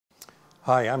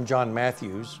Hi, I'm John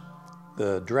Mathews,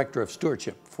 the Director of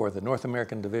Stewardship for the North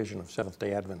American Division of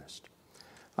Seventh-day Adventist.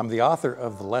 I'm the author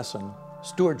of the lesson,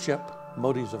 Stewardship,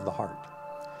 Motives of the Heart.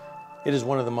 It is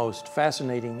one of the most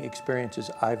fascinating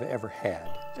experiences I've ever had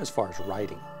as far as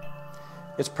writing.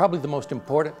 It's probably the most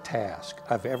important task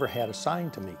I've ever had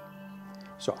assigned to me.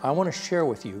 So I want to share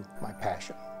with you my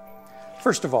passion.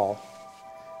 First of all,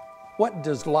 what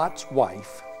does Lot's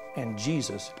wife and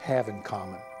Jesus have in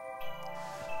common?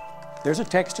 There's a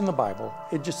text in the Bible,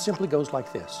 it just simply goes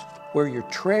like this. Where your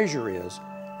treasure is,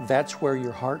 that's where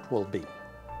your heart will be.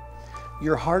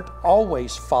 Your heart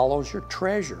always follows your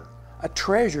treasure. A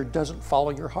treasure doesn't follow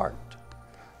your heart.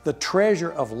 The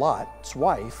treasure of Lot's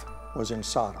wife was in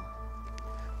Sodom.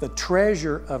 The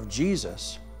treasure of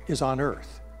Jesus is on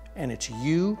earth, and it's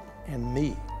you and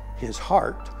me. His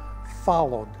heart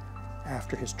followed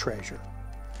after his treasure.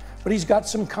 But he's got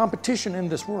some competition in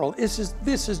this world. This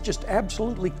is just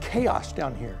absolutely chaos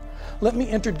down here. Let me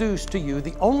introduce to you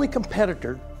the only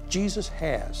competitor Jesus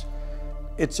has.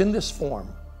 It's in this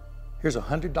form. Here's a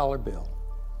 $100 bill.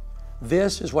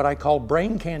 This is what I call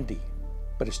brain candy,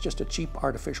 but it's just a cheap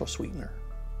artificial sweetener.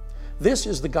 This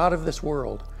is the God of this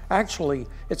world. Actually,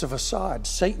 it's a facade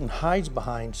Satan hides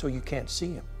behind so you can't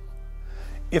see him.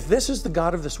 If this is the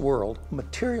God of this world,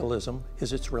 materialism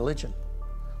is its religion.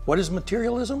 What is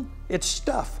materialism? It's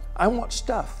stuff. I want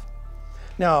stuff.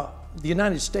 Now, the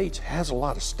United States has a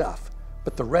lot of stuff,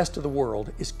 but the rest of the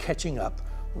world is catching up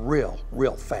real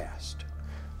fast.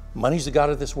 Money's the God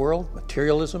of this world.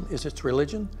 Materialism is its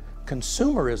religion.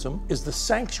 Consumerism is the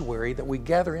sanctuary that we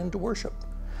gather in to worship.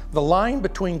 The line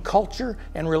between culture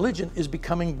and religion is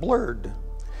becoming blurred.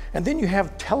 And then you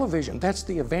have television. That's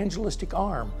the evangelistic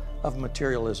arm of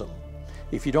materialism.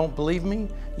 If you don't believe me,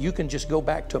 you can just go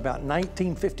back to about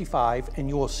 1955 and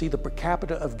you will see the per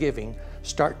capita of giving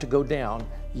start to go down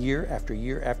year after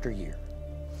year after year.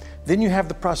 Then you have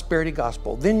the prosperity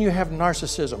gospel. Then you have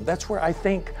narcissism. That's where I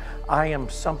think I am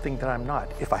something that I'm not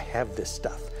if I have this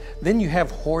stuff. Then you have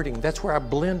hoarding. That's where I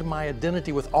blend my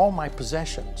identity with all my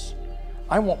possessions.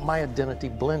 I want my identity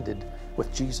blended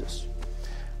with Jesus.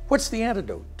 What's the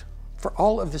antidote for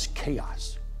all of this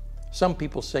chaos? Some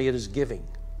people say it is giving.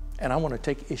 And I want to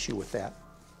take issue with that.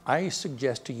 I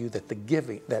suggest to you that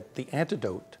the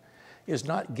antidote is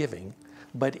not giving,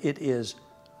 but it is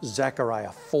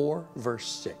Zechariah 4, verse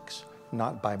 6.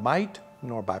 Not by might,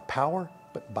 nor by power,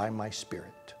 but by my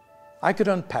Spirit. I could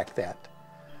unpack that,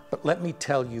 but let me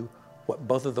tell you what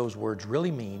both of those words really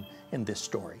mean in this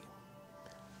story.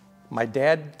 My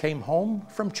dad came home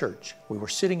from church. We were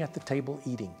sitting at the table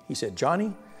eating. He said,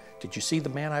 "Johnny, did you see the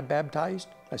man I baptized?"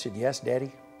 I said, "Yes,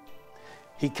 Daddy."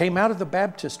 He came out of the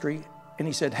baptistry and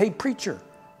he said, "Hey, preacher,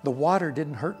 the water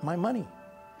didn't hurt my money."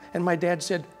 And my dad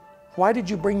said, "Why did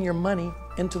you bring your money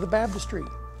into the baptistry?"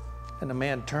 And the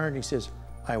man turned and he says,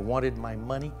 "I wanted my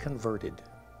money converted."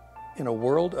 In a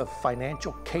world of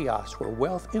financial chaos where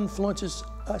wealth influences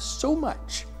us so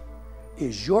much,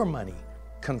 is your money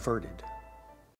converted?